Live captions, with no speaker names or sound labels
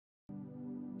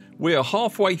We are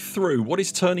halfway through what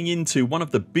is turning into one of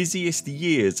the busiest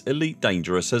years Elite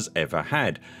Dangerous has ever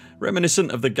had. Reminiscent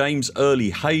of the game's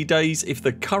early heydays, if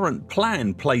the current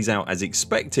plan plays out as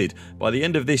expected, by the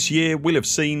end of this year we'll have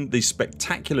seen the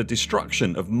spectacular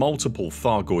destruction of multiple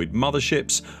Thargoid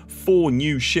motherships, 4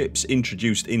 new ships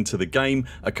introduced into the game,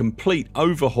 a complete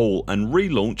overhaul and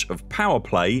relaunch of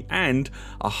powerplay, and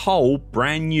a whole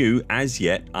brand new as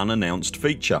yet unannounced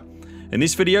feature. In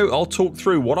this video I'll talk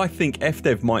through what I think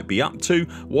FDEV might be up to,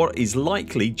 what is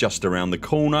likely just around the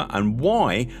corner, and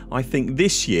why I think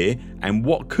this year and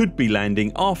what could be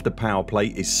landing after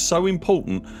powerplay is so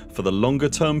important for the longer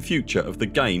term future of the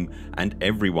game and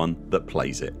everyone that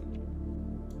plays it.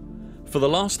 For the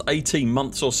last 18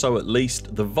 months or so at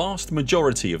least, the vast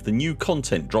majority of the new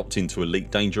content dropped into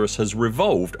Elite Dangerous has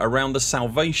revolved around the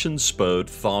salvation spurred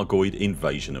Thargoid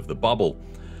invasion of the bubble.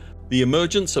 The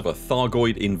emergence of a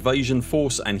Thargoid invasion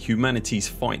force and humanity's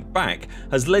fight back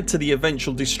has led to the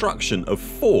eventual destruction of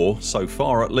 4, so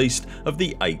far at least, of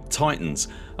the 8 titans,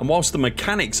 and whilst the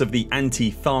mechanics of the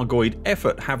anti-Thargoid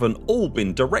effort haven't all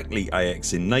been directly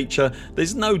AX in nature,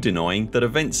 there's no denying that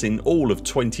events in all of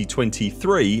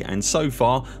 2023 and so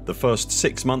far the first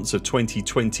 6 months of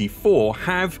 2024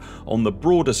 have, on the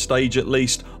broader stage at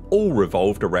least, all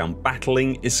revolved around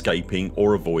battling, escaping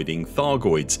or avoiding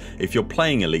Thargoids if you're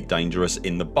playing Elite Dangerous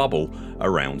in the bubble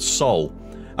around Sol.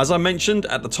 As I mentioned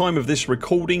at the time of this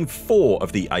recording, 4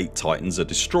 of the 8 titans are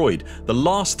destroyed. The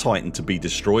last titan to be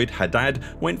destroyed, Hyades,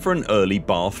 went for an early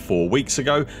bath 4 weeks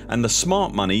ago, and the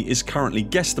smart money is currently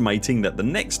guesstimating that the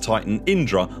next titan,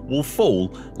 Indra, will fall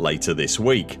later this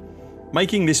week,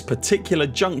 making this particular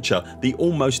juncture the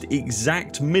almost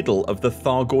exact middle of the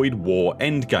Thargoid war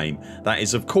endgame. That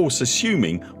is of course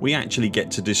assuming we actually get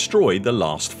to destroy the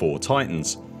last 4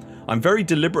 titans. I'm very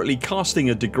deliberately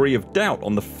casting a degree of doubt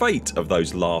on the fate of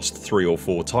those last 3 or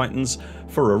 4 titans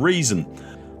for a reason.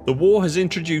 The war has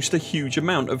introduced a huge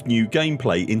amount of new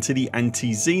gameplay into the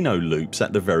anti-Xeno loops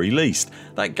at the very least.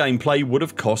 That gameplay would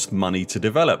have cost money to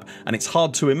develop, and it's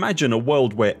hard to imagine a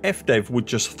world where FDEV would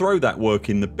just throw that work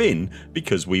in the bin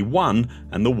because we won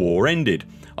and the war ended.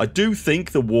 I do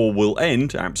think the war will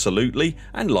end, absolutely,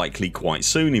 and likely quite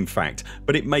soon in fact,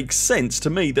 but it makes sense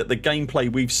to me that the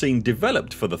gameplay we've seen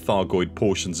developed for the Thargoid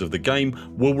portions of the game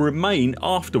will remain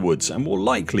afterwards and will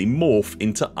likely morph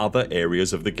into other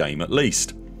areas of the game at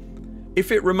least.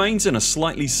 If it remains in a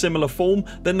slightly similar form,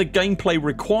 then the gameplay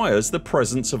requires the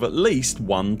presence of at least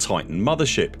 1 Titan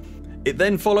mothership. It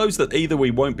then follows that either we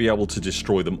won't be able to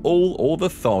destroy them all, or the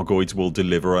Thargoids will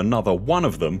deliver another one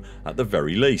of them at the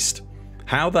very least.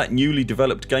 How that newly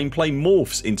developed gameplay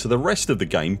morphs into the rest of the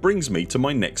game brings me to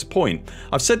my next point.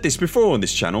 I've said this before on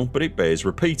this channel, but it bears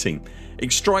repeating.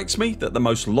 It strikes me that the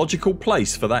most logical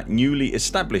place for that newly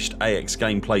established AX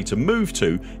gameplay to move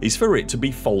to is for it to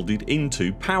be folded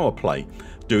into powerplay.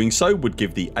 Doing so would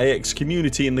give the AX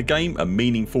community in the game a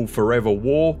meaningful forever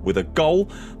war with a goal,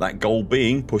 that goal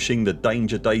being pushing the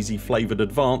Danger Daisy flavoured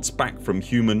advance back from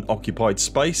human occupied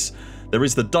space. There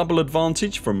is the double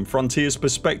advantage from Frontier's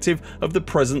perspective of the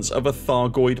presence of a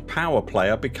Thargoid power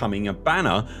player becoming a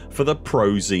banner for the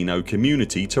pro-Xeno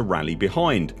community to rally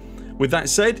behind. With that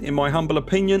said, in my humble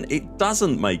opinion, it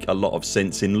doesn't make a lot of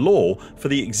sense in lore for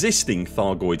the existing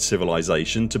Thargoid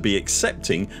civilization to be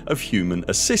accepting of human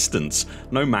assistance,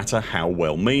 no matter how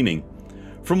well meaning.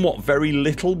 From what very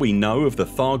little we know of the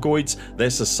Thargoids, their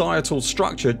societal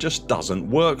structure just doesn't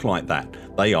work like that.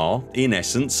 They are, in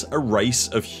essence, a race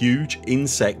of huge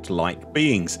insect-like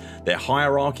beings, their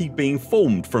hierarchy being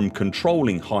formed from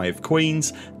controlling hive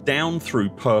queens down through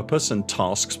purpose and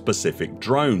task specific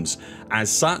drones.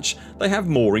 As such, they have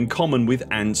more in common with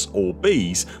ants or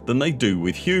bees than they do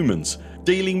with humans.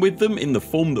 Dealing with them in the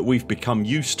form that we've become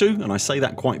used to, and I say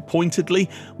that quite pointedly,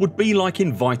 would be like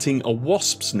inviting a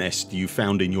wasp's nest you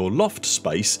found in your loft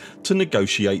space to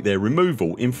negotiate their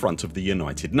removal in front of the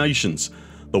United Nations.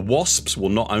 The wasps will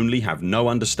not only have no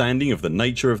understanding of the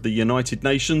nature of the United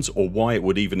Nations or why it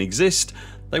would even exist,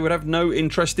 they would have no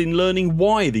interest in learning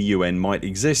why the UN might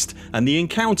exist, and the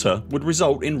encounter would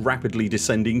result in rapidly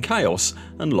descending chaos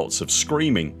and lots of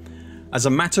screaming. As a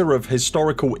matter of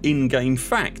historical in-game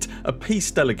fact, a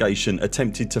peace delegation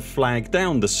attempted to flag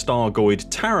down the Stargoid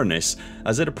Taranis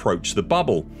as it approached the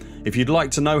bubble. If you'd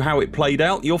like to know how it played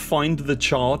out, you'll find the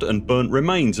charred and burnt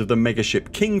remains of the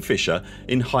Megaship Kingfisher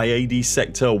in Hyades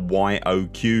Sector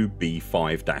YO-Q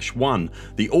B5-1.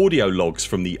 The audio logs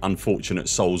from the unfortunate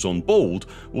souls on board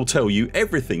will tell you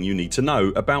everything you need to know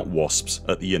about wasps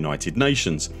at the United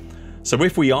Nations. So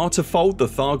if we are to fold the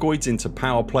Thargoids into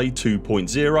Powerplay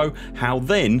 2.0, how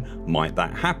then might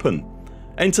that happen?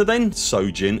 Enter then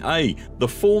Sojin A, the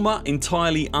former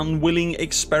entirely unwilling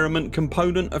experiment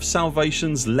component of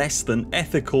Salvation's less than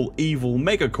ethical evil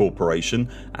megacorporation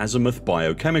Azimuth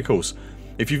Biochemicals.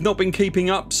 If you've not been keeping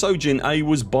up, Sojin A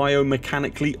was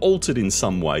biomechanically altered in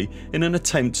some way in an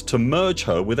attempt to merge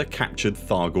her with a captured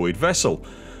Thargoid vessel.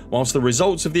 Whilst the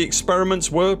results of the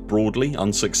experiments were broadly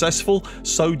unsuccessful,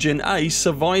 Sojin A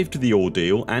survived the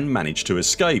ordeal and managed to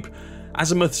escape.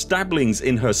 Azimuth's dabblings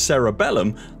in her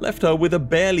cerebellum left her with a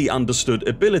barely understood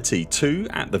ability to,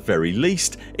 at the very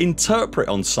least, interpret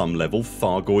on some level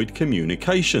Thargoid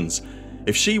communications.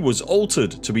 If she was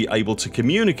altered to be able to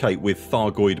communicate with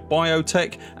Thargoid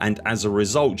biotech and as a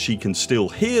result she can still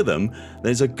hear them,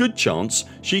 there's a good chance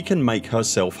she can make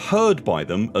herself heard by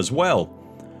them as well.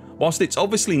 Whilst it's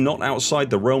obviously not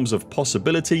outside the realms of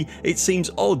possibility, it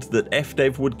seems odd that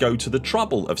FDEV would go to the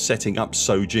trouble of setting up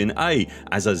Sojin A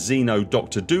as a Xeno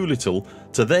Dr. Dolittle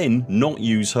to then not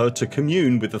use her to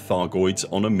commune with the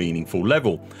Thargoids on a meaningful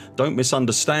level. Don't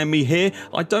misunderstand me here,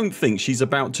 I don't think she's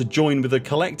about to join with the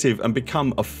collective and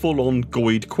become a full on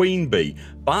Goid Queen Bee,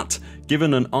 but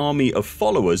given an army of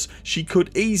followers she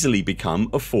could easily become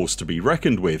a force to be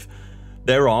reckoned with.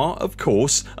 There are, of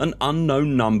course, an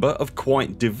unknown number of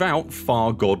quite devout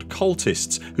Far God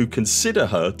cultists who consider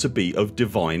her to be of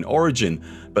divine origin,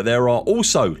 but there are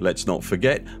also, let's not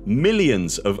forget,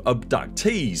 millions of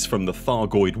abductees from the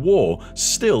Thargoid War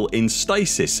still in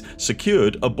stasis,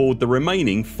 secured aboard the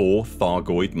remaining 4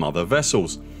 Thargoid mother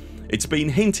vessels. It's been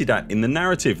hinted at in the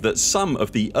narrative that some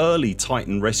of the early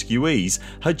Titan rescuees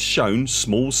had shown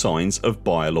small signs of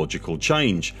biological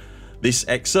change. This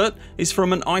excerpt is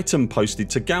from an item posted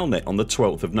to Galnet on the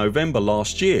 12th of November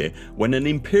last year when an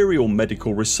Imperial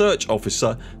Medical Research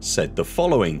Officer said the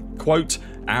following, quote,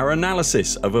 "Our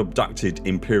analysis of abducted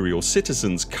Imperial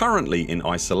citizens currently in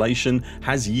isolation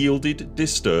has yielded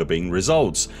disturbing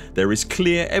results. There is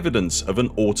clear evidence of an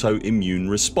autoimmune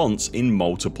response in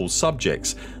multiple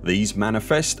subjects. These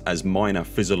manifest as minor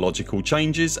physiological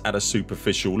changes at a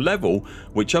superficial level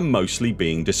which are mostly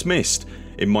being dismissed.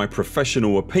 In my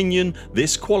professional opinion,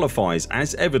 this qualifies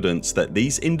as evidence that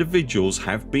these individuals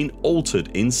have been altered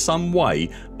in some way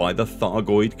by the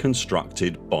Thargoid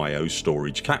constructed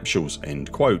biostorage capsules."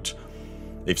 End quote.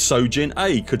 If Sojin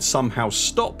A could somehow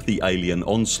stop the alien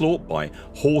onslaught by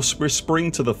horse whispering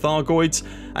to the Thargoids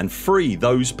and free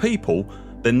those people,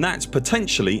 then that's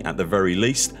potentially, at the very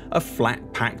least, a flat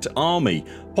packed army,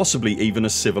 possibly even a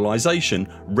civilization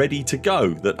ready to go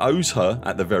that owes her,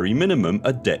 at the very minimum,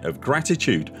 a debt of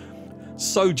gratitude.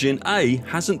 Sojin A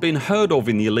hasn't been heard of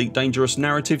in the Elite Dangerous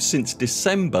narrative since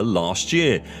December last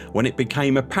year, when it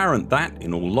became apparent that,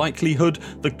 in all likelihood,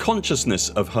 the consciousness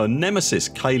of her nemesis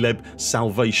Caleb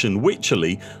Salvation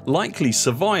Wycherley likely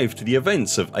survived the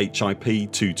events of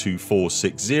HIP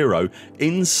 22460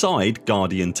 inside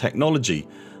Guardian technology.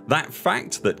 That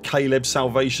fact that Caleb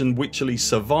Salvation Wycherley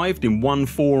survived in one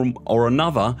form or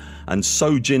another and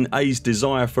Sojin A's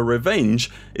desire for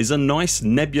revenge is a nice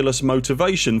nebulous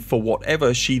motivation for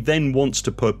whatever she then wants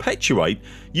to perpetuate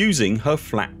using her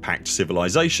flat packed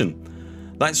civilization.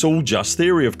 That's all just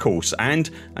theory of course, and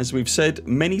as we've said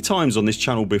many times on this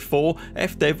channel before,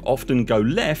 FDEV often go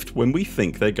left when we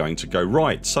think they're going to go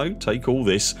right, so take all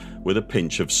this with a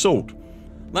pinch of salt.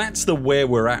 That's the where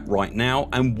we're at right now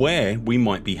and where we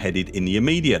might be headed in the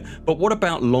immediate, but what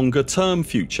about longer term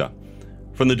future?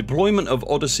 From the deployment of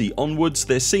Odyssey onwards,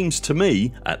 there seems to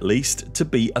me, at least, to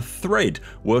be a thread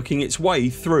working its way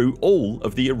through all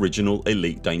of the original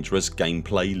Elite Dangerous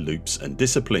gameplay loops and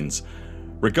disciplines.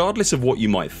 Regardless of what you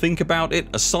might think about it,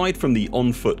 aside from the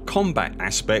on foot combat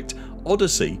aspect,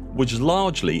 Odyssey was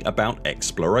largely about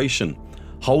exploration.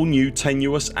 Whole new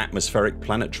tenuous atmospheric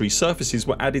planetary surfaces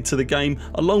were added to the game,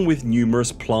 along with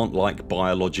numerous plant-like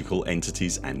biological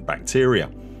entities and bacteria.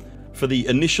 For the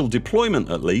initial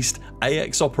deployment at least,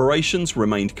 AX operations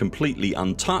remained completely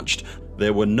untouched,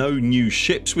 there were no new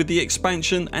ships with the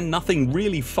expansion and nothing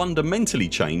really fundamentally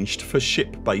changed for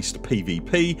ship-based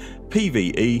PvP,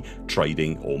 PvE,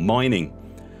 trading or mining.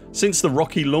 Since the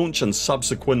rocky launch and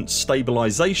subsequent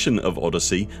stabilisation of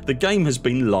Odyssey, the game has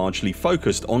been largely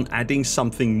focused on adding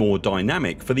something more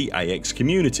dynamic for the AX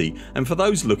community and for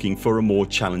those looking for a more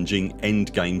challenging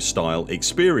endgame style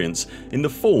experience in the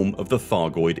form of the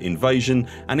Thargoid invasion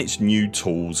and its new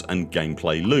tools and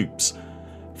gameplay loops.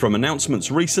 From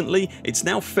announcements recently, it's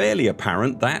now fairly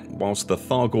apparent that, whilst the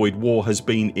Thargoid War has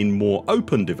been in more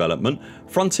open development,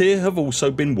 Frontier have also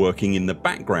been working in the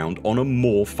background on a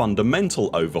more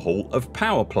fundamental overhaul of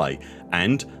powerplay,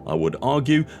 and, I would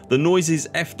argue, the noises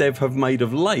FDEV have made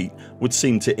of late would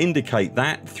seem to indicate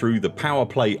that, through the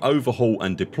powerplay overhaul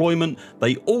and deployment,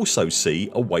 they also see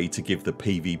a way to give the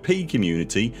PvP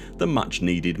community the much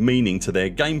needed meaning to their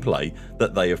gameplay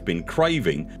that they have been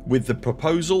craving, with the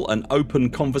proposal and open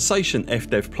conversation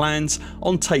FDEV plans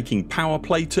on taking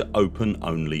powerplay to open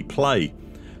only play.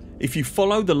 If you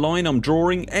follow the line I'm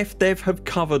drawing, FDEV have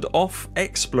covered off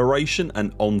exploration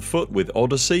and on foot with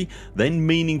Odyssey, then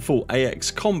meaningful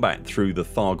AX combat through the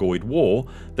Thargoid War,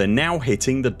 they're now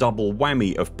hitting the double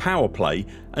whammy of powerplay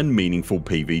and meaningful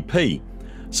PvP.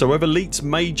 So of Elite's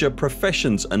major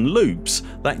professions and loops,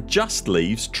 that just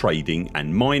leaves trading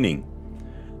and mining.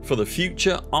 For the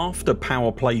future after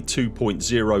Powerplay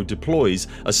 2.0 deploys,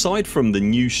 aside from the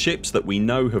new ships that we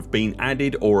know have been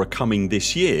added or are coming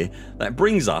this year, that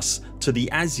brings us to the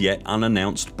as yet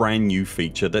unannounced brand new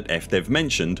feature that FDEV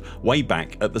mentioned way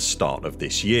back at the start of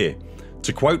this year.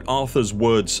 To quote Arthur's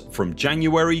words from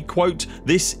January, quote,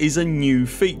 "This is a new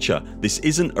feature, this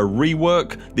isn't a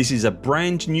rework, this is a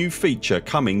brand new feature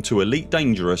coming to Elite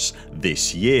Dangerous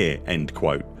this year," end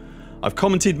quote. I've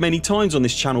commented many times on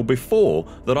this channel before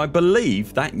that I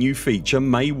believe that new feature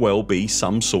may well be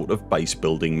some sort of base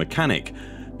building mechanic.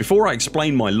 Before I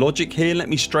explain my logic here, let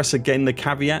me stress again the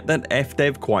caveat that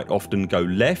FDEV quite often go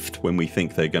left when we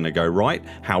think they're going to go right.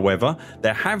 However,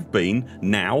 there have been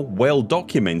now well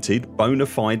documented bona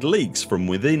fide leaks from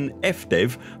within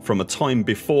FDEV from a time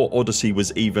before Odyssey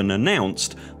was even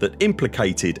announced that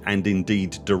implicated and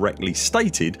indeed directly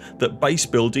stated that base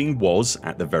building was,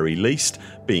 at the very least,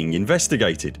 being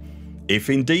investigated. If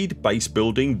indeed base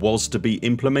building was to be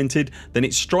implemented, then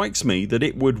it strikes me that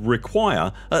it would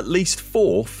require at least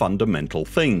 4 fundamental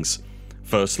things.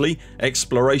 Firstly,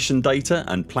 exploration data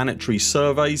and planetary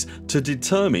surveys to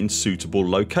determine suitable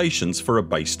locations for a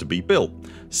base to be built.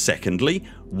 Secondly,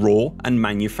 raw and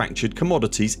manufactured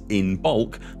commodities in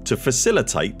bulk to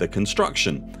facilitate the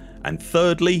construction. And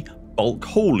thirdly, bulk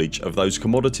haulage of those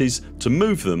commodities to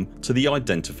move them to the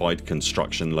identified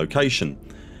construction location.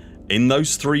 In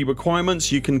those 3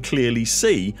 requirements you can clearly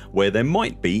see where there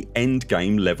might be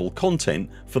endgame level content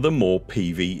for the more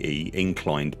PvE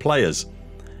inclined players.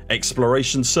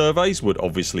 Exploration surveys would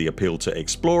obviously appeal to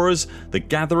explorers, the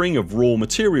gathering of raw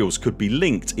materials could be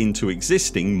linked into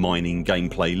existing mining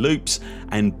gameplay loops,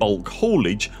 and bulk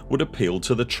haulage would appeal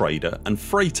to the trader and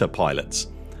freighter pilots.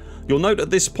 You'll note at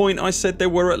this point I said there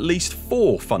were at least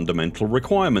 4 fundamental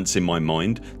requirements in my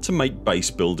mind to make base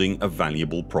building a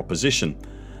valuable proposition.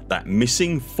 That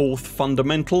missing 4th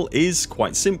fundamental is,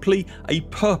 quite simply, a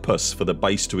purpose for the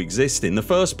base to exist in the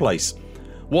first place.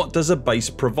 What does a base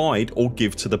provide or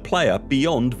give to the player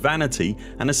beyond vanity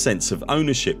and a sense of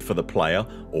ownership for the player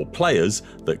or players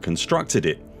that constructed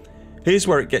it? Here's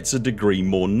where it gets a degree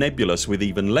more nebulous with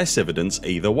even less evidence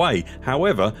either way.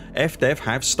 However, FDEV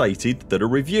have stated that a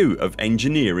review of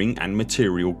engineering and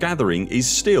material gathering is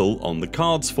still on the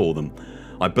cards for them.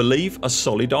 I believe a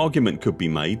solid argument could be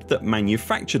made that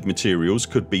manufactured materials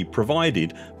could be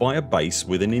provided by a base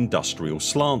with an industrial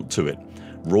slant to it.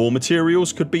 Raw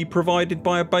materials could be provided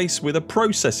by a base with a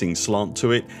processing slant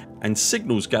to it, and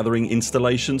signals gathering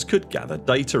installations could gather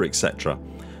data, etc.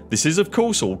 This is of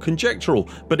course all conjectural,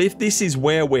 but if this is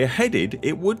where we're headed,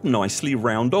 it would nicely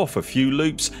round off a few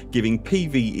loops, giving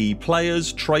PvE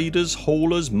players, traders,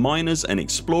 haulers, miners and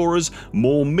explorers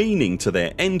more meaning to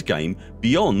their endgame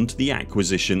beyond the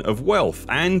acquisition of wealth,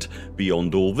 and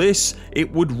beyond all this, it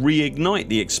would reignite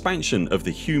the expansion of the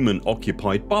human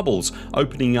occupied bubbles,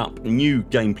 opening up new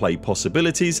gameplay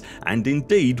possibilities and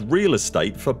indeed real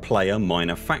estate for player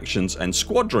miner factions and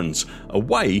squadrons,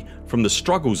 away from the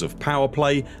struggles of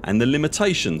powerplay and the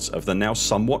limitations of the now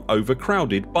somewhat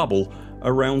overcrowded bubble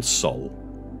around Sol.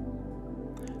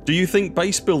 Do you think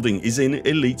base building is in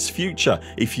Elite's future?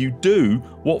 If you do,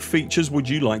 what features would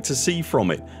you like to see from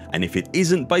it? And if it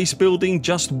isn't base building,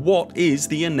 just what is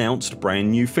the announced brand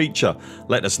new feature?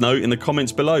 Let us know in the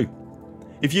comments below.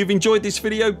 If you've enjoyed this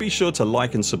video, be sure to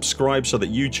like and subscribe so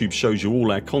that YouTube shows you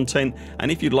all our content, and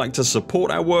if you'd like to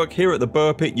support our work here at the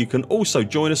Buur Pit, you can also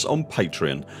join us on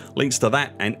Patreon. Links to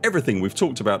that and everything we've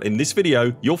talked about in this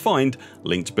video you'll find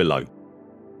linked below.